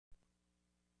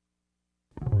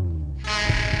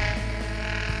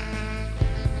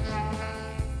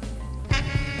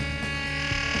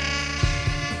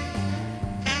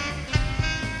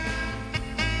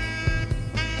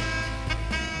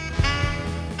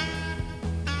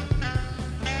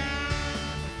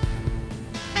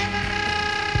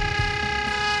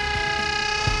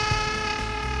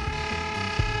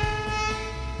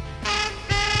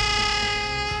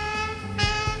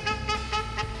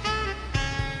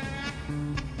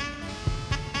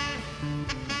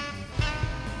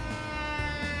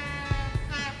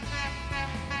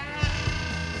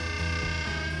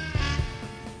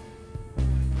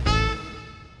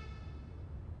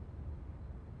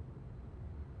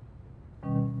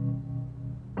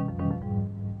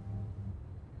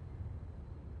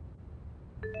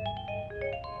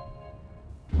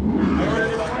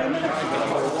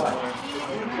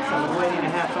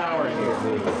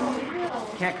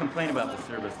complain about the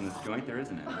service in this joint. There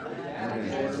isn't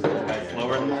any. Guys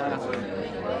slower than that. The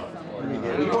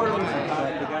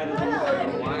guy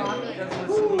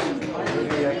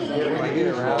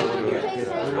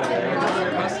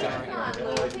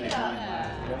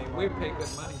We pay good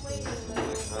money for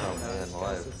this. Oh man,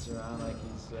 well, Sits around like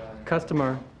he's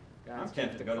Customer. I'm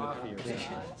tempted to go to the theater.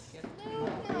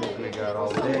 I think we got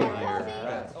all day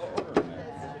here.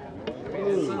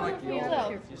 It's not like the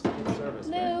old service.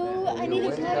 Lou, I need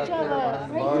a touch of a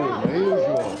right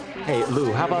now. Hey,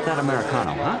 Lou, how about that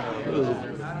Americano, huh?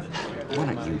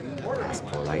 Why don't you ask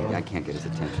for it? I can't get his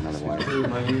attention otherwise.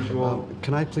 My usual.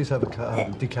 Can I please have a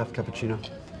decaf cappuccino?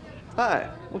 Hi,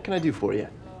 what can I do for you?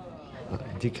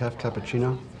 Decaf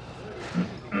cappuccino?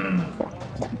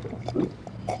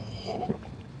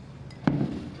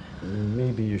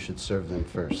 Maybe you should serve them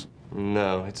first.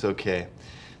 No, it's okay.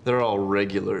 They're all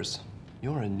regulars.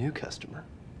 You're a new customer.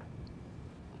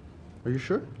 Are you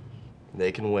sure?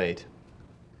 They can wait.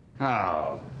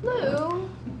 Oh. Lou.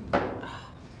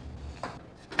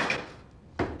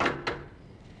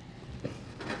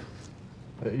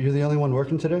 You're the only one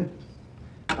working today?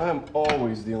 I'm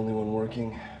always the only one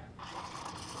working.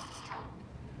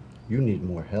 You need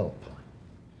more help.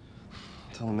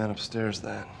 Tell the man upstairs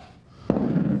that.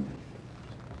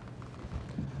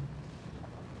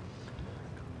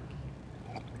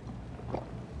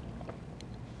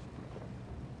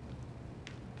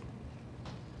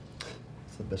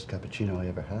 It's the best cappuccino I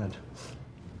ever had.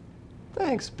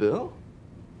 Thanks, Bill.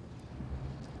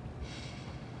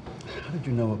 How did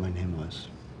you know what my name was?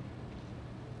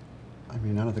 I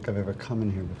mean, I don't think I've ever come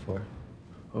in here before.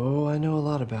 Oh, I know a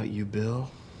lot about you, Bill.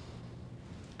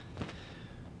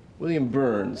 William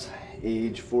Burns,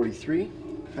 age 43,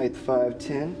 height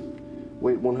 5'10",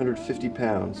 weight 150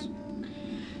 pounds.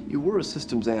 You were a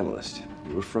systems analyst.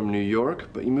 You were from New York,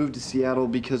 but you moved to Seattle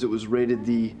because it was rated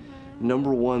the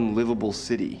 #1 livable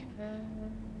city.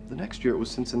 The next year it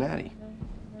was Cincinnati.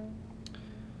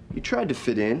 You tried to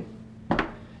fit in.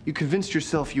 You convinced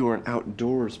yourself you were an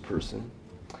outdoors person,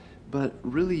 but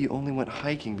really you only went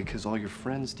hiking because all your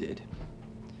friends did.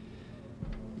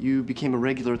 You became a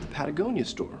regular at the Patagonia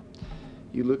store.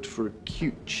 You looked for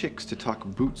cute chicks to talk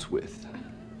boots with.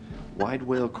 Wide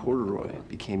whale corduroy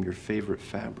became your favorite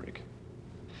fabric.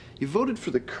 You voted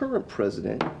for the current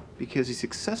president because he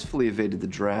successfully evaded the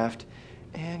draft,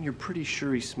 and you're pretty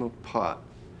sure he smoked pot.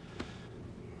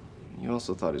 You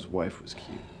also thought his wife was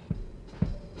cute.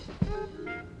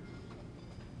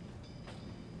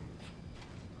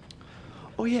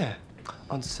 Oh yeah,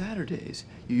 on Saturdays,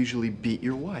 you usually beat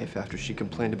your wife after she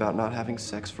complained about not having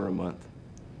sex for a month.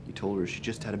 You told her she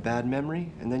just had a bad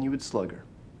memory, and then you would slug her.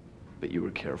 But you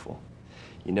were careful.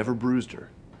 You never bruised her.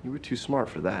 You were too smart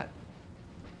for that.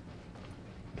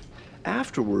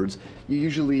 Afterwards, you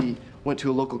usually went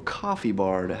to a local coffee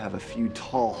bar to have a few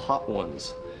tall hot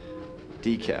ones.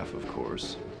 Decaf, of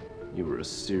course. You were a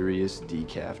serious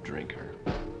decaf drinker.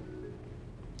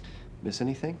 Miss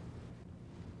anything?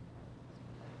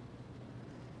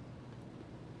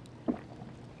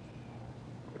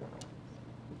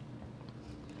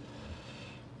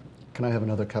 Can I have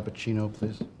another cappuccino,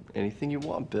 please? Anything you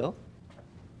want, Bill.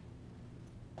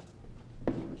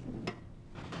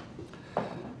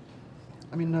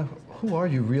 I mean, who are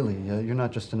you really? You're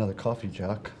not just another coffee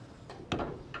jock. I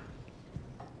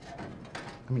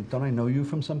mean, don't I know you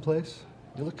from someplace?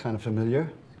 You look kind of familiar.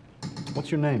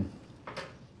 What's your name?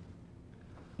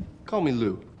 Call me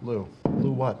Lou. Lou.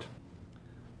 Lou what?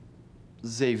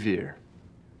 Xavier.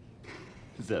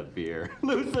 Xavier.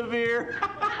 Lou Xavier.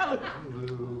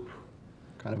 Lou.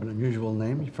 Kind of an unusual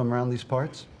name. You from around these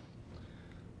parts?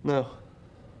 No.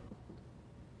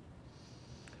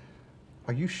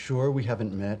 Are you sure we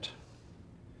haven't met?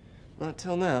 Not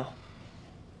till now.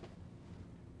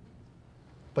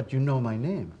 But you know my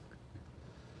name.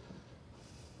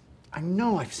 I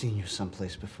know I've seen you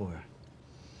someplace before.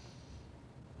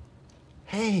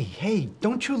 Hey,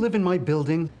 don't you live in my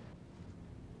building?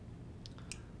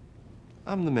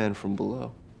 I'm the man from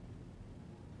below.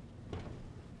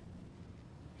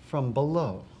 From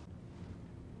below?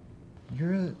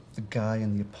 You're the guy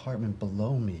in the apartment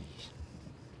below me.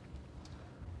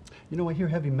 You know, I hear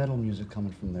heavy metal music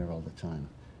coming from there all the time.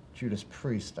 Judas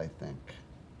Priest, I think.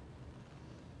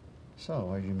 So,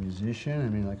 are you a musician? I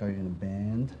mean, like, are you in a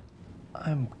band?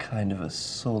 I'm kind of a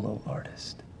solo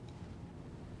artist.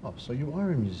 Oh, so you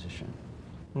are a musician.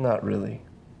 Not really,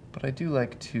 but I do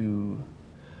like to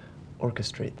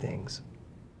orchestrate things.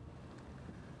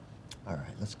 All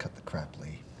right, let's cut the crap,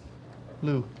 Lee.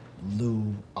 Lou.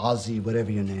 Lou, Ozzy,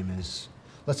 whatever your name is.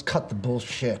 Let's cut the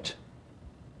bullshit.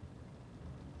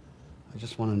 I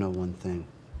just want to know one thing.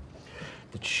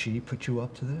 Did she put you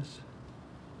up to this?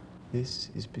 This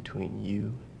is between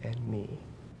you and me.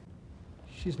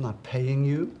 She's not paying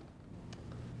you?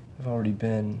 I've already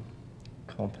been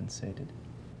compensated.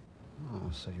 Oh,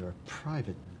 so you're a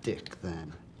private dick,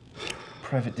 then.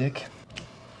 Private dick?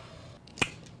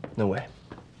 No way.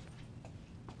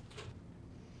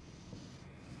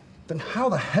 Then how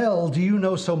the hell do you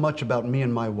know so much about me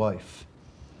and my wife?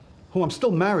 Who I'm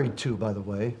still married to, by the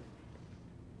way.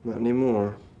 Not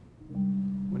anymore.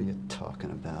 What are you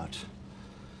talking about?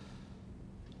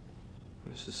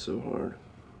 This is so hard.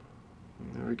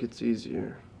 It never gets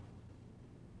easier.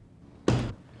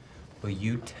 Will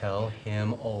you tell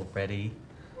him already?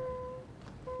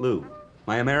 Lou,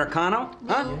 my Americano?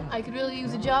 Huh? Lou, I could really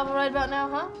use a job right about now,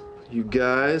 huh? You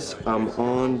guys, I'm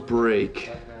on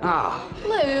break. Ah,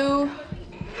 Lou,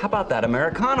 how about that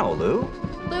Americano, Lou?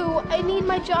 Lou, I need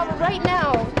my job right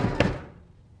now.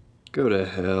 Go to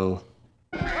hell.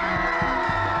 Lou,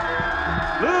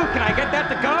 can I get that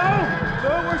to go?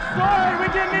 Lou, we're sorry. We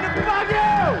didn't mean to bug you.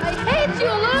 I hate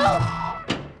you, Lou!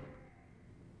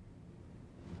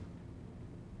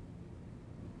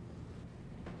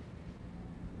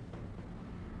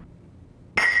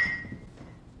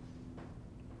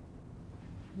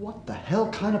 What the hell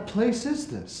kind of place is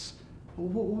this?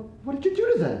 What did you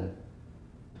do to them?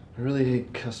 I really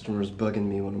hate customers bugging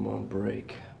me when I'm on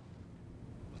break.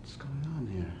 What's going on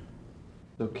here?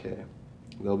 Okay,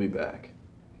 they'll be back.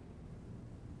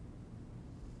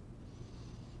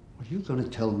 Are you gonna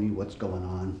tell me what's going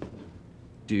on?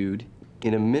 Dude,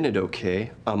 in a minute,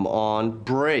 okay? I'm on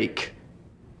break.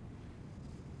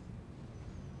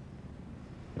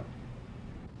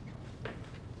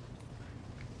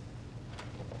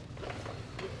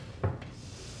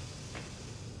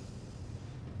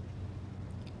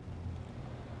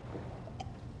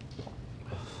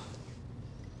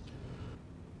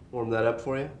 Warm that up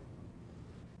for you?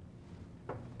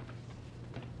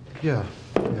 Yeah,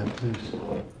 please.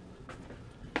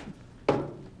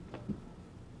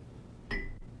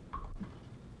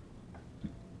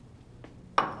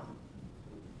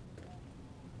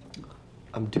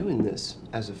 I'm doing this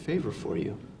as a favor for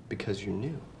you because you're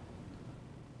new.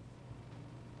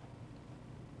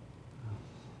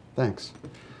 Thanks.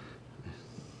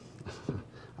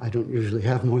 I don't usually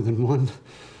have more than one.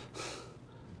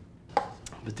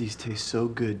 But these taste so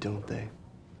good, don't they?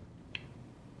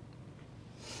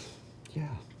 Yeah.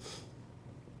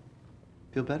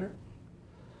 Feel better?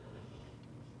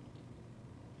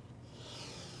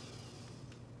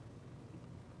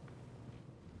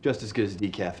 Just as good as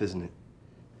decaf, isn't it?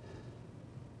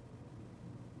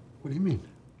 What do you mean?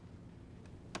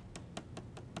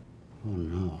 Oh,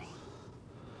 no.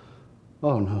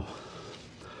 Oh, no.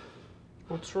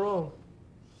 What's wrong?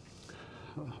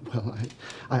 Well,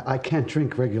 I can't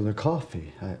drink regular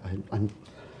coffee. I'm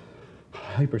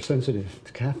hypersensitive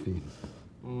to caffeine.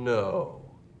 No.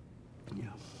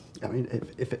 Yeah. I mean,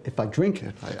 if I drink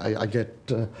it, I get...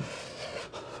 The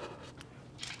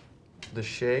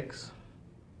shakes?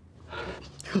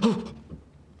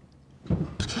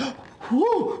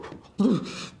 Whoa!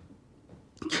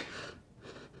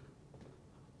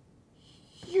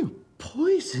 You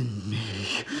poisoned me.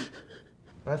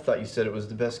 I thought you said it was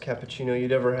the best cappuccino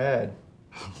you'd ever had.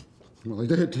 Well,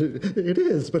 it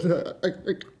is, but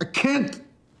I can't.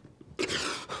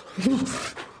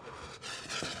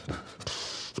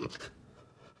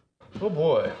 Oh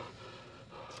boy.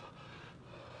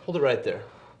 Hold it right there.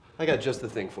 I got just the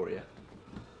thing for you.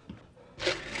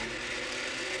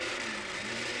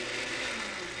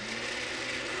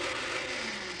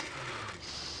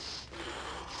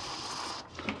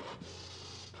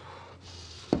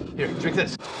 Here, drink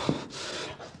this.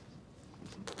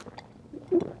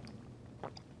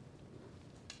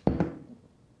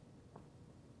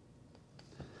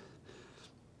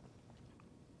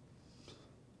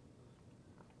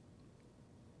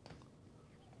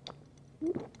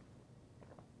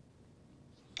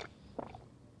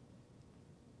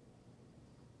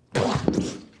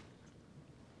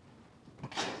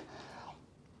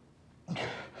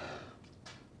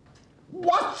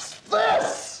 What's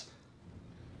this?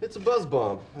 It's a buzz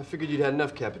bomb. I figured you'd had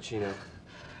enough cappuccino.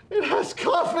 It has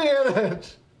coffee in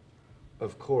it.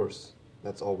 Of course.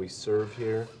 That's all we serve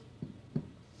here.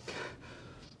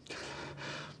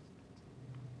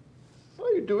 Why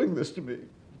are you doing this to me?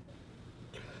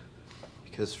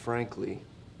 Because frankly,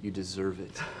 you deserve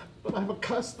it. But I'm a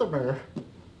customer.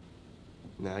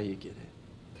 Now you get it.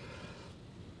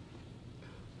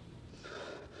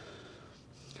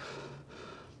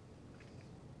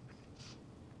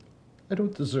 I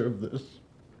don't deserve this.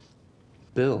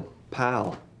 Bill,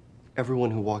 pal, everyone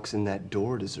who walks in that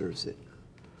door deserves it.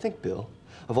 Think, Bill,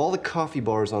 Of all the coffee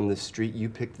bars on this street, you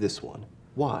picked this one.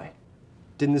 Why?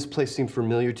 Didn't this place seem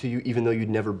familiar to you, even though you'd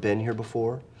never been here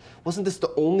before? Wasn't this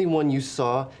the only one you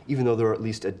saw, even though there are at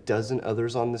least a dozen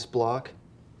others on this block?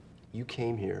 You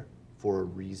came here for a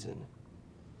reason.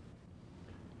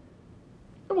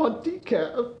 I want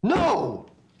decaf. No!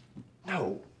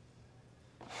 No.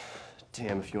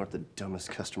 Damn, if you aren't the dumbest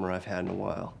customer I've had in a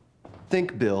while.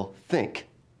 Think, Bill, think.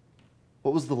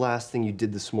 What was the last thing you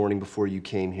did this morning before you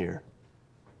came here?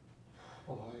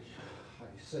 Oh, I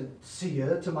said see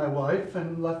ya to my wife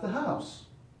and left the house.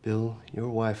 Bill, your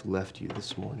wife left you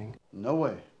this morning. No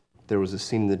way. There was a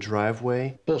scene in the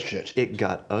driveway. Bullshit. It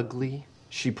got ugly.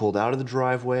 She pulled out of the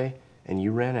driveway, and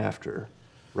you ran after her,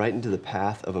 right into the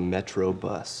path of a metro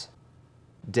bus.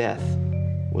 Death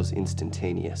was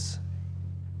instantaneous.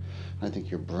 I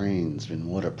think your brain's been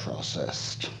water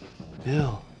processed.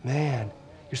 Bill, man,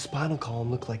 your spinal column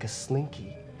looked like a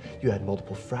slinky. You had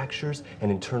multiple fractures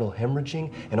and internal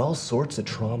hemorrhaging and all sorts of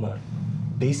trauma.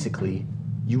 Basically,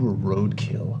 you were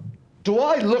roadkill. Do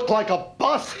I look like a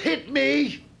bus hit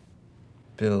me?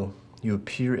 Bill, you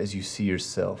appear as you see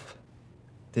yourself.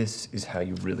 This is how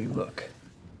you really look.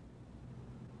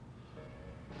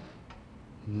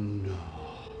 No.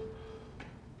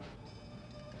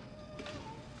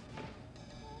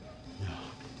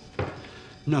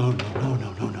 No. No.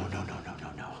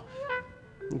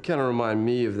 You kind of remind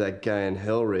me of that guy in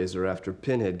Hellraiser after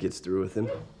Pinhead gets through with him.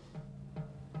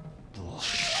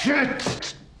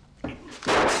 Bullshit!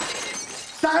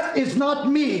 That is not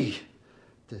me!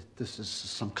 This is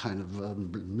some kind of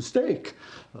mistake.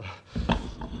 Oh,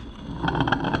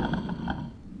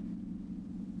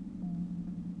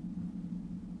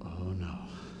 no.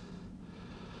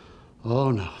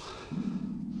 Oh, no.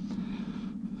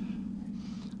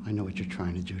 I know what you're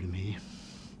trying to do to me.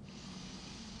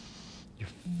 You're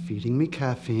feeding me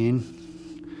caffeine.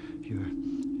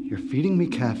 You're feeding me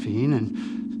caffeine,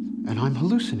 and I'm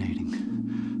hallucinating.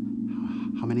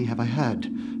 How many have I had?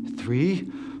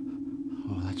 3?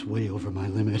 Oh, that's way over my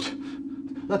limit.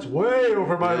 That's way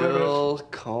over my limit. Bill,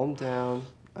 calm down.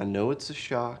 I know it's a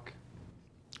shock.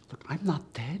 Look, I'm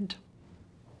not dead.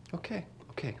 Okay.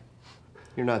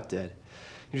 You're not dead.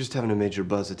 You're just having a major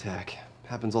buzz attack.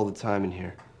 Happens all the time in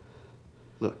here.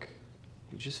 Look,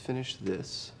 you just finish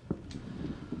this,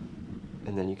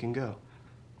 and then you can go.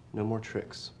 No more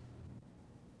tricks.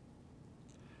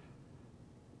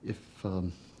 If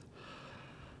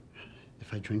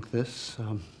I drink this,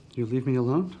 you leave me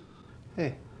alone?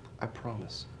 Hey, I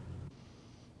promise.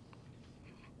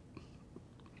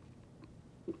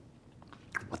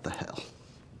 What the hell?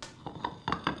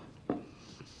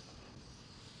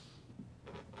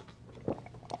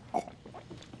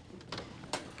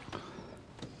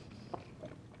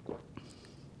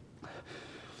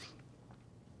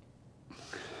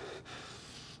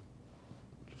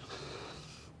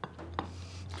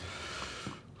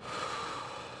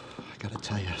 I gotta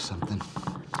tell you something.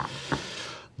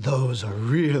 Those are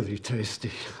really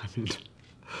tasty. I mean,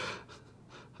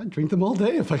 I'd drink them all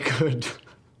day if I could.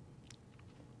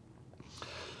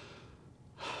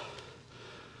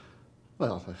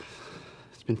 Well,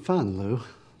 it's been fun, Lou.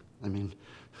 I mean,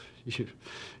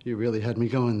 you really had me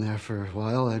going there for a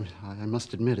while, I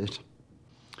must admit it.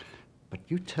 But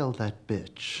you tell that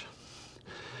bitch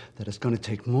that it's going to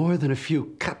take more than a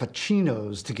few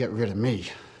cappuccinos to get rid of me.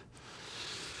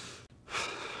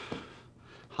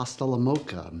 Hasta la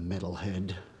mocha,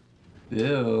 metalhead.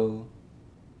 Bill,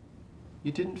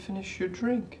 you didn't finish your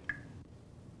drink.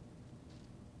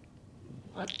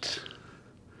 What?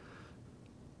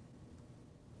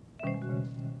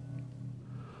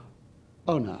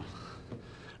 Oh, no.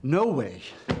 No way.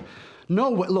 No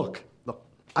way. Look,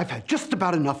 I've had just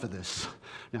about enough of this.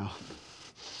 Now,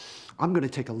 I'm gonna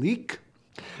take a leak,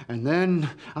 and then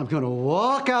I'm gonna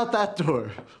walk out that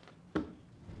door.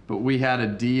 But we had a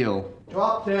deal.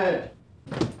 Drop dead.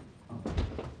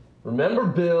 Remember,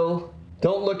 Bill,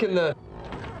 don't look in the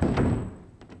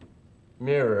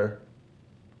mirror.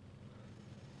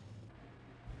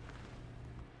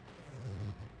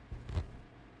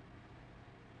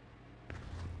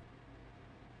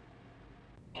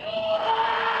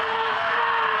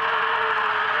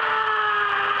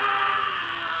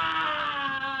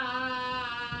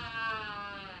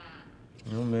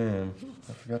 Oh man,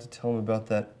 I forgot to tell him about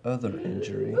that other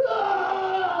injury.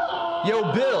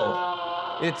 Yo,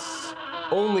 Bill! It's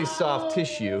only soft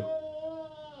tissue.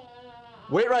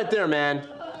 Wait right there, man.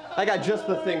 I got just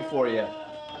the thing for you.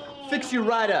 Fix you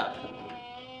right up.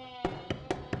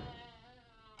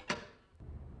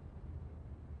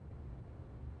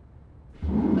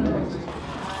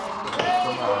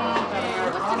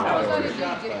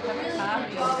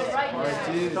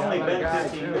 It's only been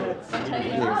 15 minutes.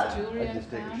 I just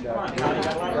take a shot.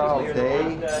 All day.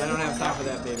 I don't have time for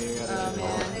that, baby. I gotta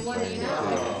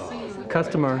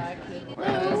Customer. I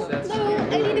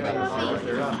need a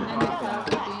coffee.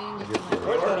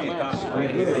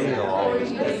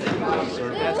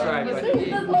 That's right,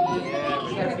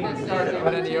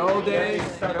 but in the old days,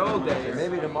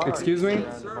 Maybe tomorrow. Excuse me?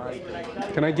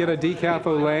 Can I get a decaf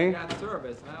Olay got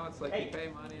service. Now it's like you pay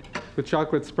money. with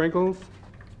chocolate sprinkles?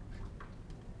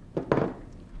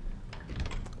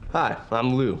 Hi,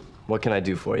 I'm Lou. What can I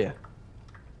do for you?